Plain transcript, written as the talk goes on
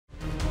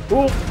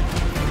Oh!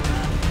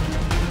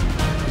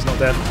 He's not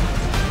dead.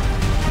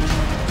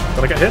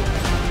 Did I get hit?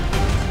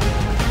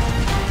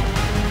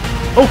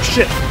 Oh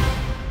shit!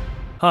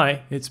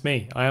 Hi, it's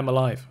me. I am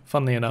alive.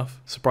 Funnily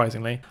enough,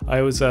 surprisingly.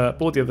 I was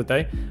bored the other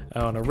day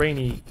on a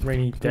rainy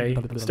day,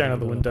 staring out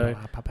the window,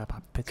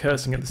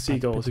 cursing at the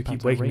seagulls who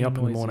keep waking me up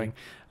in the morning.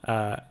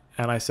 And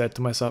I said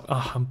to myself,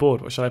 oh, I'm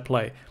bored. What should I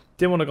play?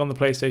 Didn't want to go on the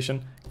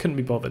PlayStation. Couldn't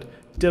be bothered.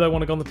 Did I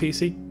want to go on the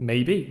PC?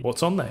 Maybe.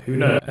 What's on there? Who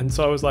knows? And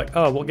so I was like,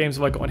 oh, what games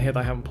have I got on here that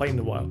I haven't played in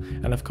a while?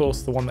 And of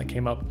course, the one that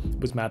came up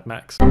was Mad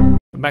Max.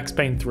 Max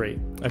Payne 3.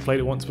 I played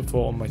it once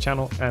before on my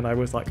channel, and I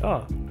was like,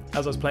 as I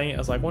was playing it, I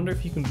was like, I wonder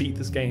if you can beat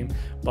this game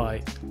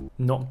by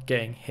not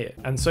getting hit.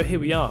 And so here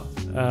we are.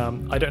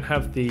 I don't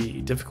have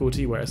the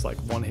difficulty where it's like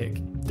one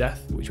hit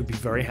death, which would be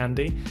very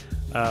handy.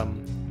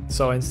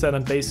 So instead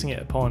I'm basing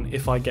it upon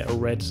if I get a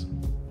red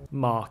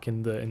mark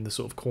in the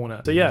sort of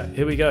corner. So yeah,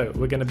 here we go.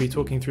 We're going to be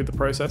talking through the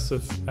process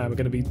of, we're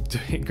going to be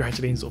doing it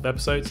gradually in sort of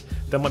episodes.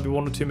 There might be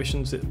 1 or 2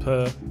 missions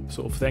per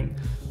sort of thing.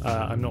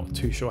 I'm not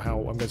too sure how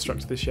I'm going to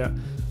structure this yet.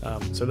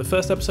 So the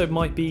first episode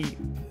might be,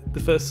 the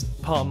first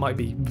part might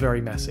be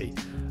very messy.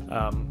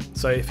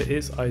 So if it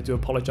is, I do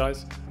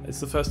apologize.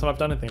 It's the first time I've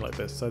done anything like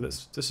this, so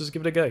let's just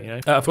give it a go, you know.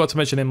 I forgot to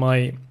mention in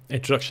my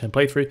introduction and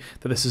playthrough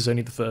that this is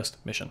only the first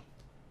mission.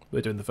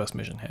 We're doing the first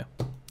mission here.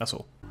 That's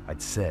all.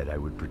 I'd said I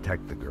would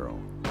protect the girl.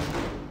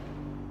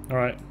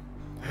 Alright.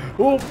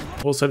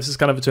 Also, this is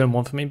kind of a turn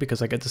 1 for me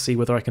because I get to see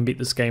whether I can beat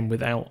this game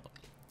without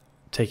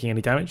taking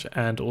any damage,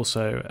 and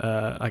also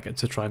I get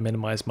to try and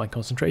minimize my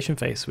concentration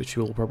phase, which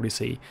you will probably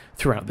see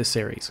throughout this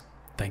series.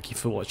 Thank you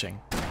for watching.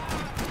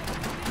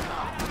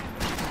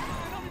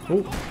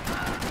 Ooh.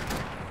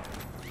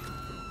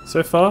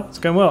 So far, it's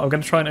going well. I'm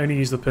going to try and only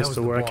use the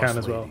pistol where I can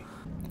as well.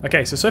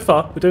 Okay, so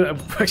far, we're doing...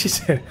 We're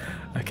actually...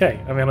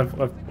 Okay, I mean,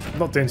 I'm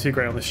not doing too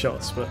great on the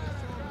shots, but...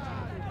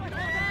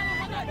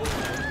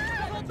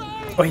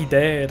 Oh, he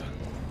dead.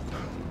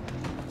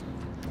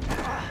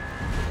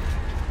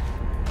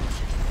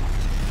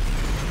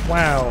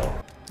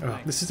 Wow. Oh,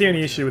 this is the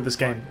only issue with this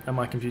game and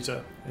my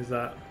computer, is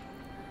that...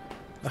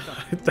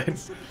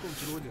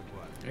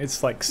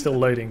 It's like still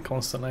loading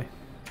constantly.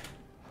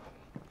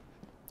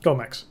 Go on,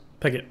 Max.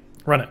 Pick it.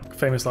 Run it.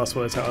 Famous last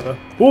words, however.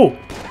 Ooh!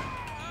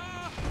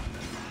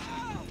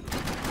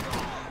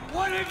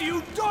 What have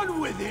you done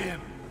with him?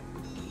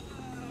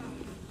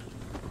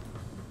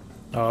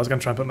 Oh, I was going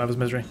to try and put him out of his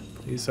misery.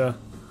 Please,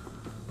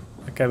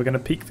 okay, we're going to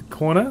peek the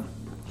corner.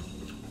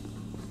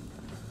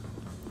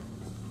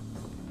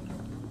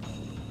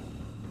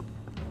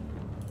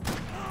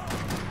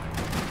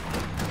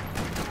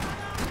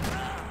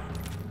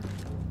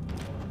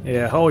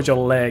 Yeah, hold your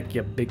leg,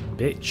 you big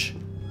bitch.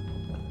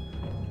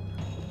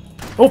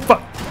 Oh,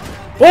 fuck!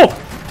 Oh!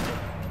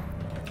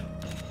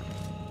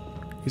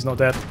 He's not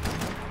dead.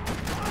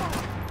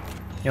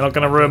 You're not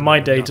going to ruin my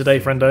day today,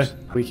 friendo.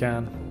 We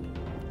can.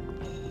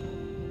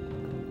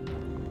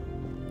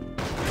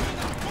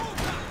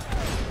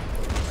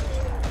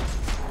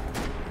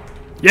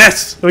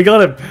 Yes! We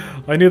got him!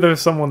 I knew there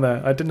was someone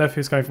there. I didn't know if he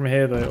was coming from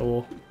here, though,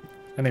 or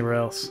anywhere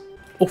else.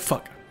 Oh,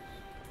 fuck.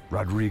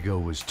 Rodrigo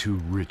was too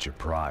rich a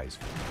prize.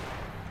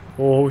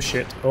 Oh,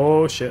 shit.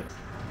 Oh, shit.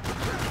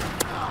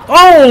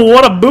 Oh,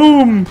 what a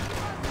boom!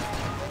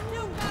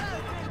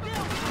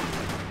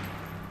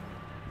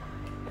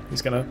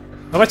 He's gonna...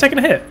 Have I taken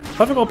a hit?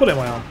 Have I got a bullet in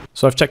my arm?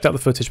 So I've checked out the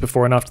footage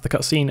before and after the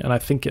cutscene, and I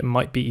think it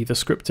might be either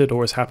scripted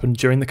or has happened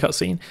during the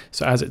cutscene.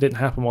 So as it didn't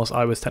happen whilst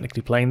I was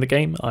technically playing the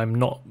game, I'm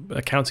not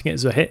counting it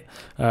as a hit.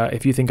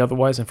 If you think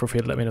otherwise, then feel free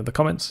to let me know in the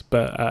comments.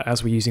 But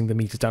as we're using the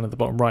meters down at the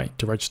bottom right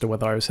to register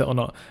whether I was hit or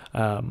not,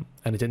 and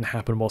it didn't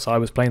happen whilst I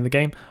was playing the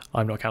game,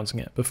 I'm not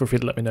counting it. But feel free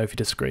to let me know if you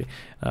disagree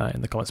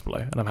in the comments below,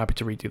 and I'm happy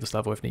to redo this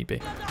level if need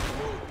be.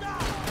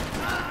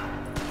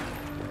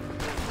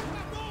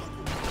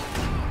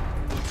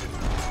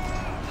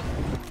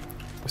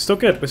 We're still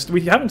good.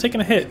 We haven't taken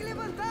a hit.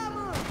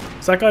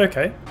 Is that guy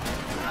okay?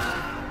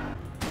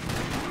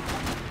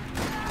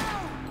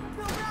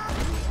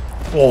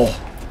 Oh,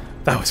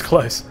 that was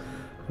close.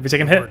 Have we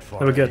taken a hit? No,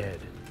 we're good.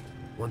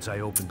 Once I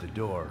opened the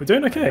door, we're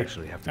doing okay.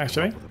 Actually,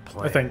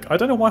 I think. I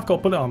don't know why I've got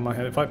a bullet on my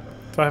head. If I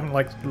haven't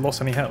like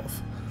lost any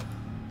health.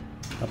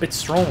 A bit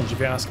strange if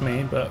you ask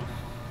me, but.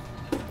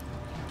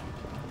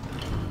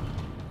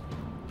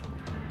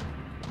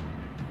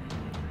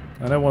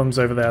 I know one of them's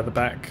over there at the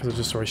back because I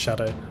just saw his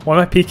shadow. Why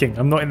am I peeking?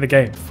 I'm not in the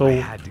game. Full. I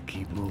had to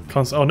keep moving.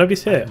 Oh,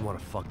 nobody's here. I didn't want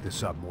to fuck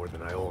this up more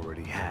than I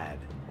already had.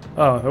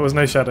 Oh, there was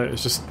no shadow. It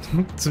was just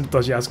some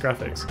dodgy ass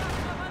graphics.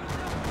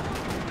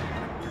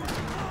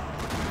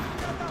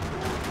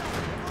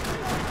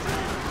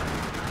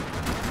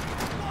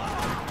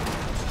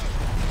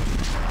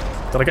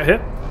 Did I get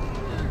hit?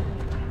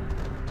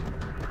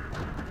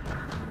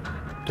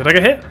 Did I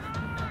get hit?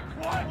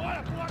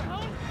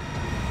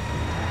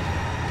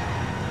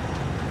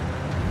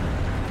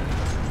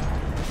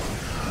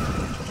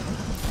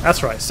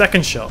 That's right,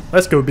 second shot.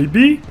 Let's go,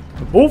 BB.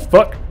 Oh,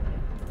 fuck.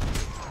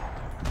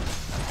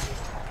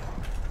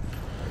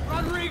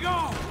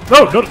 Rodrigo!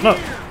 No, no, no.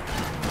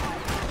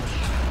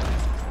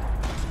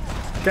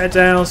 Get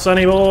down,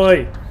 sonny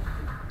boy!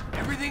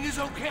 Everything is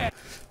okay.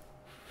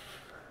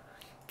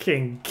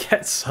 King,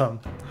 get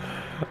some.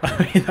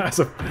 I mean, that's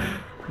a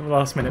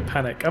last minute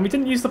panic. And we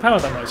didn't use the power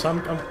that much, so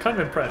I'm kind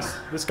of impressed.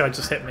 This guy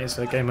just hit me,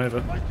 so game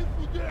over.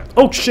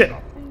 Oh shit!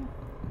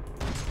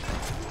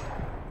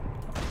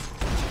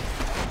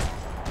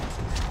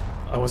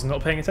 I was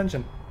not paying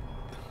attention.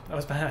 That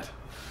was bad.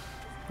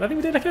 I think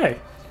we did okay.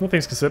 All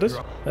things considered.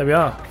 There we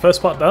are. First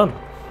part done.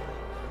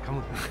 Come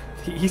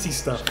with me. Easy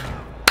stuff.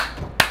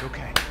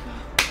 Okay.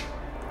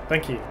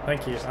 Thank you,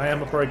 thank you. I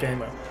am a pro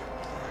gamer.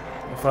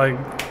 If I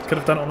could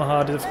have done it on the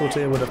hard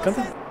difficulty, I would have.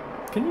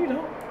 Can you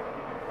not?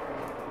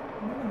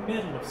 I'm in the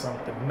middle of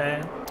something,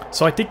 man.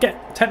 So I did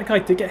get, technically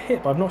I did get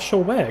hit, but I'm not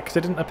sure where, because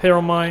it didn't appear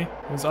on my,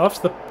 it was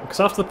after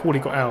the pool he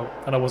got out,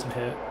 and I wasn't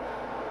hit.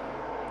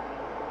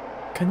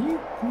 Can you?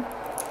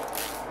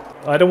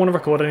 I don't want to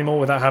record anymore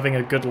without having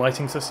a good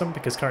lighting system,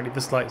 because currently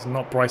this light is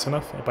not bright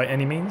enough by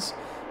any means.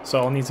 So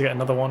I'll need to get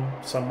another one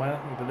somewhere,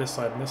 either this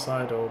side and this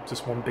side, or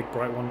just one big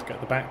bright one to get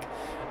at the back.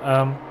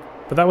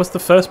 But that was the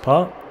first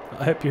part.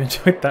 I hope you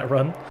enjoyed that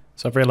run.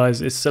 So I've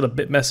realised it's still a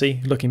bit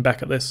messy looking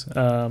back at this.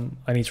 I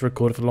need to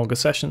record for longer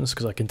sessions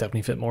because I can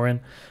definitely fit more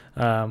in.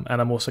 And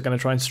I'm also going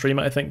to try and stream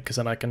it, I think, because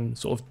then I can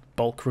sort of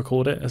bulk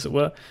record it, as it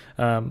were.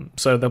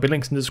 So there'll be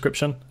links in the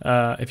description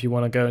if you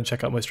want to go and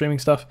check out my streaming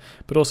stuff.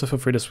 But also feel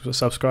free to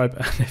subscribe.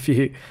 And if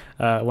you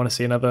want to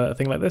see another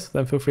thing like this,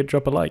 then feel free to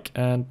drop a like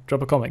and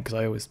drop a comment, because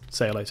I always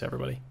say hello to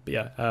everybody. But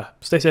yeah,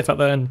 stay safe out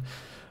there and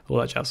all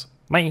that jazz.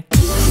 Bye!